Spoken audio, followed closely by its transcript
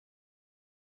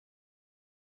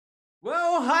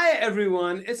Well, hi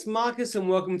everyone. It's Marcus and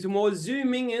welcome to more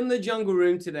Zooming in the Jungle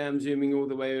Room. Today I'm zooming all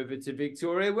the way over to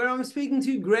Victoria where I'm speaking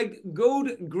to Greg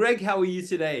Gould. Greg, how are you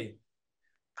today?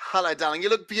 Hello, darling. You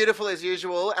look beautiful as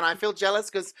usual, and I feel jealous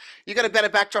because you got a better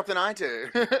backdrop than I do.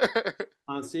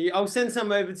 See, I'll send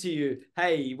some over to you.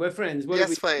 Hey, we're friends. What do we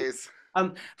Yes, please.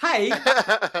 hey,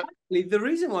 the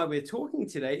reason why we're talking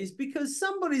today is because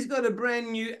somebody's got a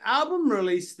brand new album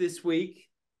released this week.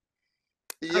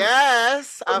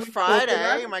 Yes, What a do we talk about?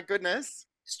 Friday. My goodness.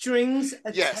 Strings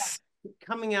Attached Yes,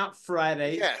 coming out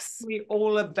Friday. yes. We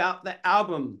all about the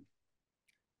album.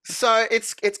 So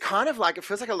it's kind of like it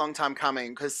feels like a long time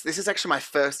coming because this is actually my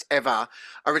first ever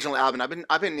original album.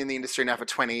 I've been in the industry now for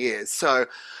 20 years. So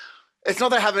it's not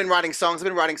that I haven't been writing songs. I've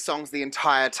been writing songs the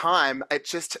entire time. It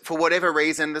just, for whatever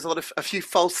reason, there's a few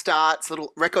false starts,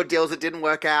 little record deals that didn't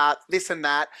work out, this and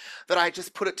that, that I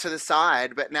just put it to the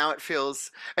side. But now it feels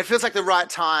like the right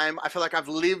time. I feel like I've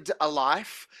lived a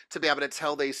life to be able to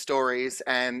tell these stories,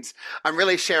 and I'm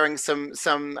really sharing a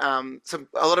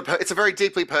lot of. It's a very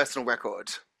deeply personal record.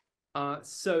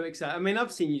 So excited. I mean,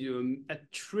 I've seen you do a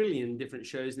trillion different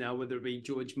shows now, whether it be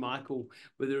George Michael,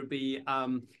 whether it be,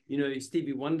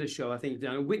 Stevie Wonder show, I think you've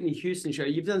done a Whitney Houston show.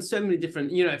 You've done so many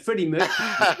different, Freddie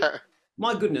Mercury.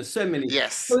 My goodness, so many.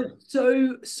 Yes. So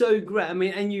it's so great. I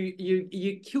mean, and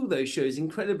you kill those shows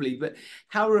incredibly, but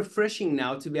how refreshing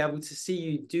now to be able to see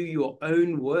you do your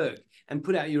own work and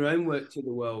put out your own work to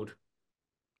the world.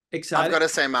 I've Excited? got to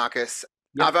say, Marcus,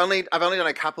 I've Yep. only done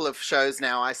a couple of shows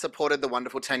now. I supported the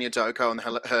wonderful Tanya Doko on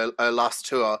her last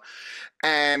tour,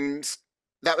 and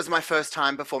that was my first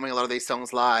time performing a lot of these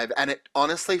songs live, and it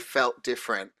honestly felt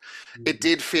different. It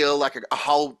did feel like a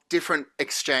whole different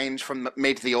exchange from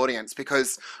me to the audience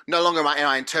because no longer am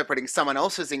I interpreting someone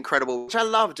else's incredible, which I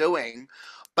love doing.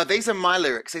 But these are my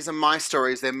lyrics, these are my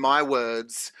stories, they're my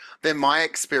words, they're my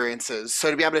experiences.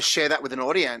 So to be able to share that with an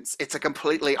audience, it's a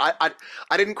completely. I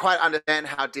didn't quite understand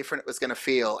how different it was going to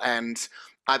feel, and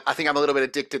I think I'm a little bit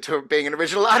addicted to being an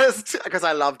original artist because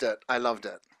I loved it. I loved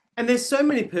it. And there's so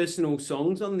many personal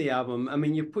songs on the album. I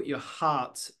mean, you've put your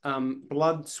heart,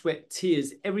 blood, sweat,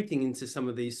 tears, everything into some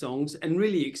of these songs and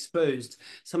really exposed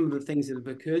some of the things that have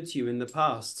occurred to you in the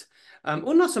past.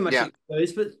 Or not so much Yeah.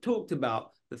 exposed, but talked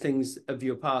about the things of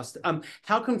your past.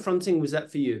 How confronting was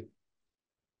that for you?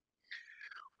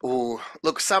 Oh,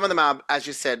 look, some of them are, as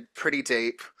you said, pretty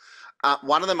deep.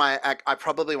 One of them I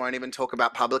probably won't even talk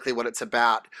about publicly what it's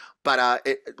about, but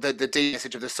the deep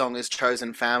message of the song is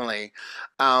chosen family.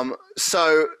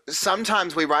 So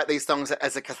sometimes we write these songs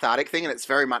as a cathartic thing, and it's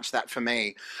very much that for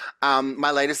me. My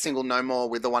latest single, No More,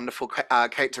 with the wonderful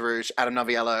Kate DeRouge, Adam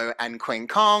Noviello, and Queen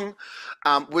Kong,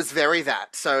 was very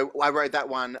that. So I wrote that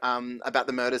one about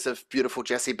the murders of beautiful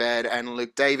Jessie Baird and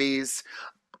Luke Davies.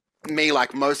 Me,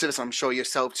 like most of us, I'm sure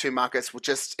yourself too, Marcus,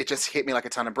 it just hit me like a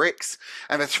ton of bricks.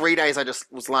 And for 3 days, I just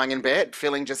was lying in bed,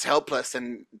 feeling just helpless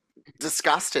and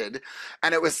disgusted.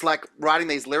 And it was like writing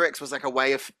these lyrics was like a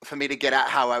way for me to get out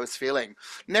how I was feeling.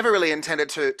 Never really intended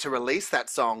to release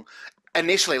that song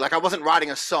initially. Like I wasn't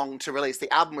writing a song to release.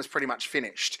 The album was pretty much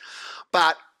finished,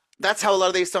 but that's how a lot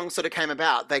of these songs sort of came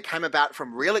about. They came about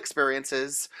from real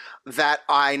experiences that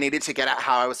I needed to get out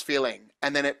how I was feeling,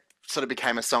 and then it sort of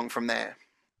became a song from there.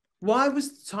 Why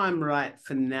was the time right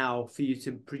for now for you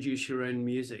to produce your own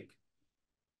music?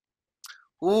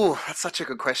 Ooh, that's such a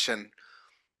good question.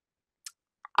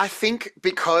 I think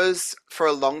because for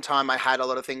a long time I had a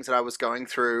lot of things that I was going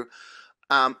through.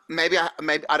 Maybe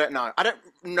I don't know. I don't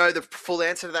know the full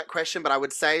answer to that question, but I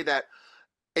would say that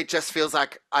it just feels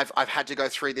like I've had to go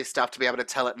through this stuff to be able to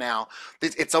tell it now.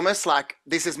 It's almost like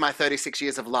this is my 36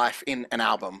 years of life in an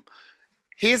album.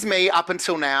 Here's me up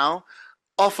until now,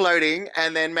 offloading,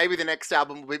 and then maybe the next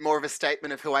album will be more of a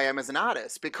statement of who I am as an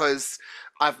artist because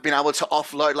I've been able to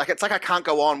offload. Like it's like I can't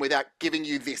go on without giving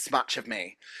you this much of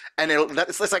me, and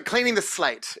it's like cleaning the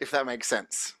slate, if that makes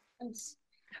sense. Thanks.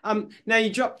 Now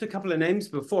you dropped a couple of names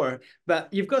before,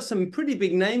 but you've got some pretty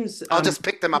big names. I'll just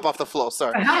pick them up off the floor.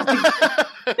 Sorry. How to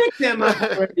pick them up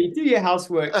already. Do your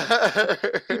housework.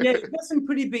 Yeah, you've got some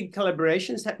pretty big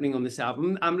collaborations happening on this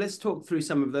album. Let's talk through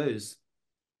some of those.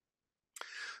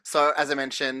 So, as I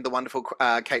mentioned, the wonderful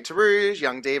Kate DeRouge,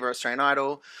 Young Diva, Australian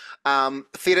Idol,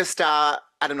 theatre star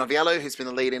Adam Noviello, who's been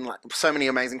the lead in like so many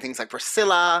amazing things like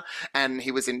Priscilla, and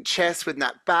he was in Chess with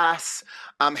Nat Bass,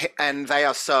 and they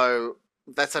are so.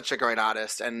 That's such a great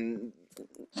artist, and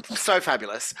so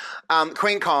fabulous.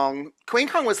 Queen Kong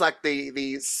was like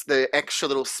the extra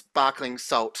little sparkling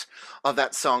salt of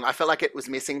that song. I felt like it was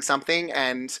missing something,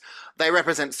 and they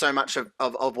represent so much of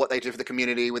what they do for the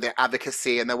community with their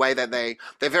advocacy and the way that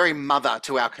they're very mother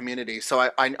to our community.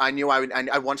 So I knew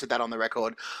I wanted that on the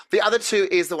record. The other two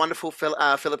is the wonderful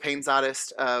Philippines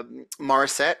artist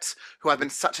Morissette, who I've been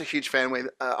such a huge fan with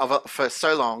of for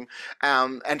so long,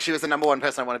 and she was the number one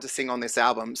person I wanted to sing on this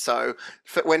album. So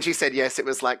when she said yes, it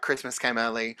was like Christmas came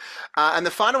early. And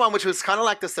the final one, which was kind of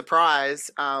like the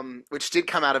surprise, which did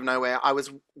come out of nowhere, I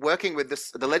was working with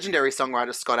the legendary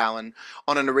songwriter Scott Allen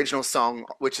on an original song,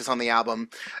 which is on the album.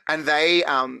 And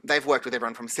they've worked with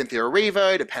everyone from Cynthia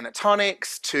Erivo to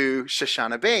Pentatonics to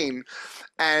Shoshana Bean.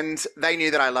 And they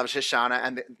knew that I loved Shoshana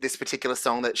and this particular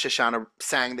song that Shoshana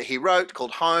sang that he wrote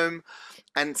called Home,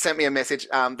 and sent me a message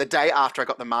the day after I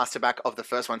got the master back of the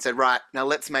first one. Said, right, now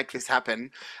let's make this happen.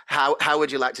 How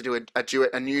would you like to do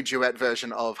a new duet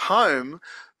version of Home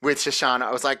with Shoshana?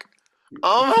 I was like,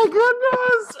 oh my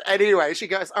goodness. And anyway, she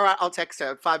goes, all right, I'll text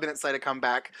her. 5 minutes later, come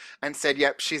back and said,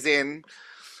 yep, she's in.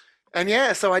 And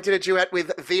yeah, so I did a duet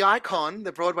with the icon,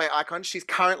 the Broadway icon. She's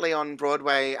currently on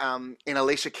Broadway in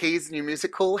Alicia Keys' new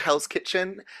musical, Hell's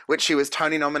Kitchen, which she was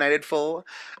Tony nominated for.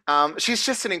 She's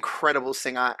just an incredible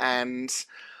singer, and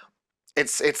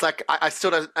it's like it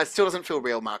still doesn't feel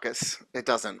real, Marcus. It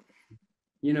doesn't.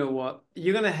 You know what?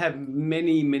 You're going to have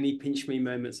many, many pinch me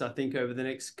moments, I think, over the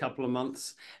next couple of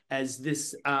months as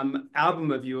this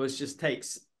album of yours just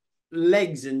takes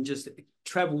legs and just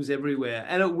travels everywhere,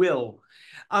 and it will.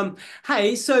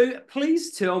 Hey, so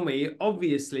please tell me,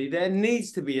 obviously, there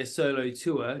needs to be a solo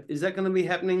tour. Is that going to be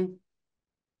happening?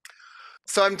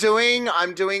 So I'm doing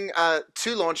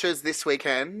two launches this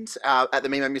weekend at the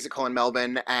Mimo Music Hall in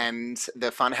Melbourne and the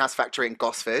Funhouse Factory in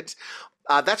Gosford.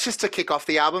 That's just to kick off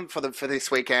the album for this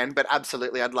weekend, but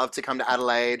absolutely, I'd love to come to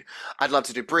Adelaide. I'd love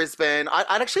to do Brisbane.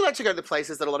 I'd actually like to go to the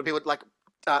places that a lot of people would like.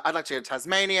 I'd like to go to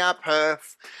Tasmania,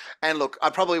 Perth, and look, I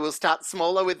probably will start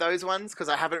smaller with those ones because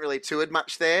I haven't really toured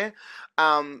much there.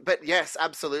 But yes,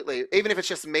 absolutely. Even if it's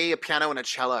just me, a piano, and a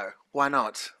cello, why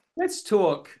not? Let's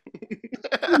talk.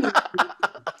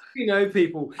 You know,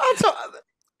 people.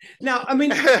 Now, I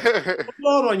mean, a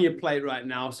lot on your plate right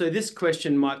now, so this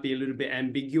question might be a little bit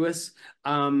ambiguous.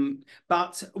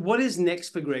 But what is next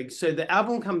for Greg? So the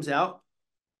album comes out,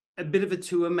 a bit of a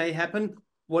tour may happen.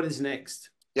 What is next?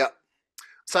 Yeah.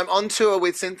 So I'm on tour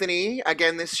with Symphony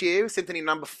again this year, Symphony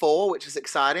number 4, which is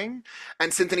exciting.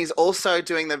 And Symphony's also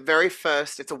doing the very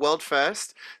first, it's a world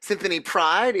first, Symphony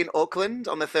Pride in Auckland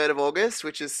on the 3rd of August,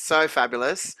 which is so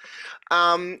fabulous.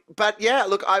 But yeah,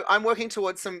 look, I'm working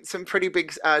towards some pretty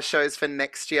big shows for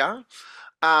next year.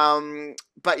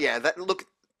 But yeah, look,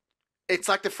 it's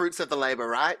like the fruits of the labor,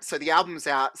 right? So the album's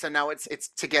out, so now it's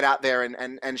to get out there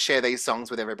and share these songs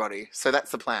with everybody. So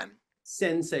that's the plan.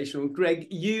 Sensational. Greg,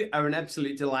 you are an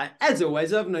absolute delight. As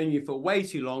always, I've known you for way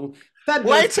too long.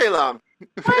 Fabulous. Way too long.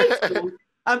 Way too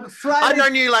long. Friday...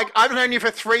 I've known you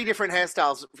for 3 different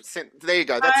hairstyles. There you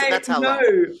go. That's how long.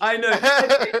 I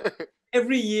know.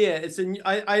 Every year,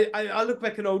 I look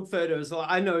back at old photos.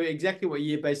 I know exactly what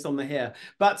year based on the hair.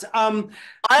 But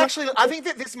I think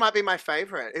that this might be my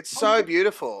favorite. It's so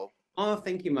beautiful. Oh,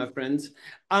 thank you, my friends.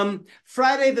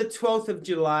 Friday, the 12th of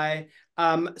July,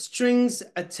 Strings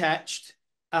Attached.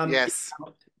 Yes.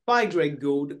 By Greg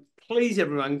Gould. Please,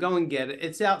 everyone, go and get it.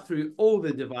 It's out through all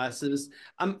the devices.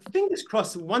 Fingers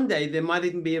crossed, one day there might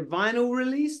even be a vinyl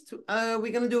released. We're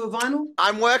going to do a vinyl?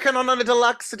 I'm working on a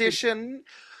deluxe edition.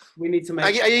 We need to make.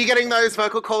 Are you getting those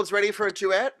vocal cords ready for a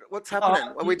duet? What's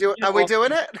happening? Are we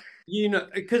doing it? You know,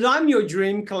 because I'm your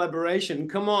dream collaboration.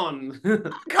 Come on.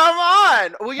 Come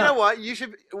on. Well, you know what?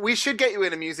 We should get you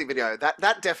in a music video.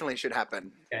 That definitely should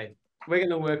happen. Okay. We're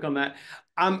going to work on that.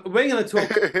 We're going to talk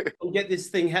and get this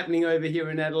thing happening over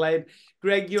here in Adelaide.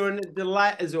 Greg, you're a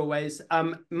delight as always.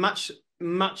 Much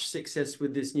success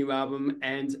with this new album,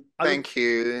 and thank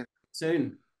you.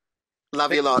 Soon.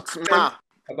 Love you lots.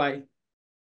 Bye-bye.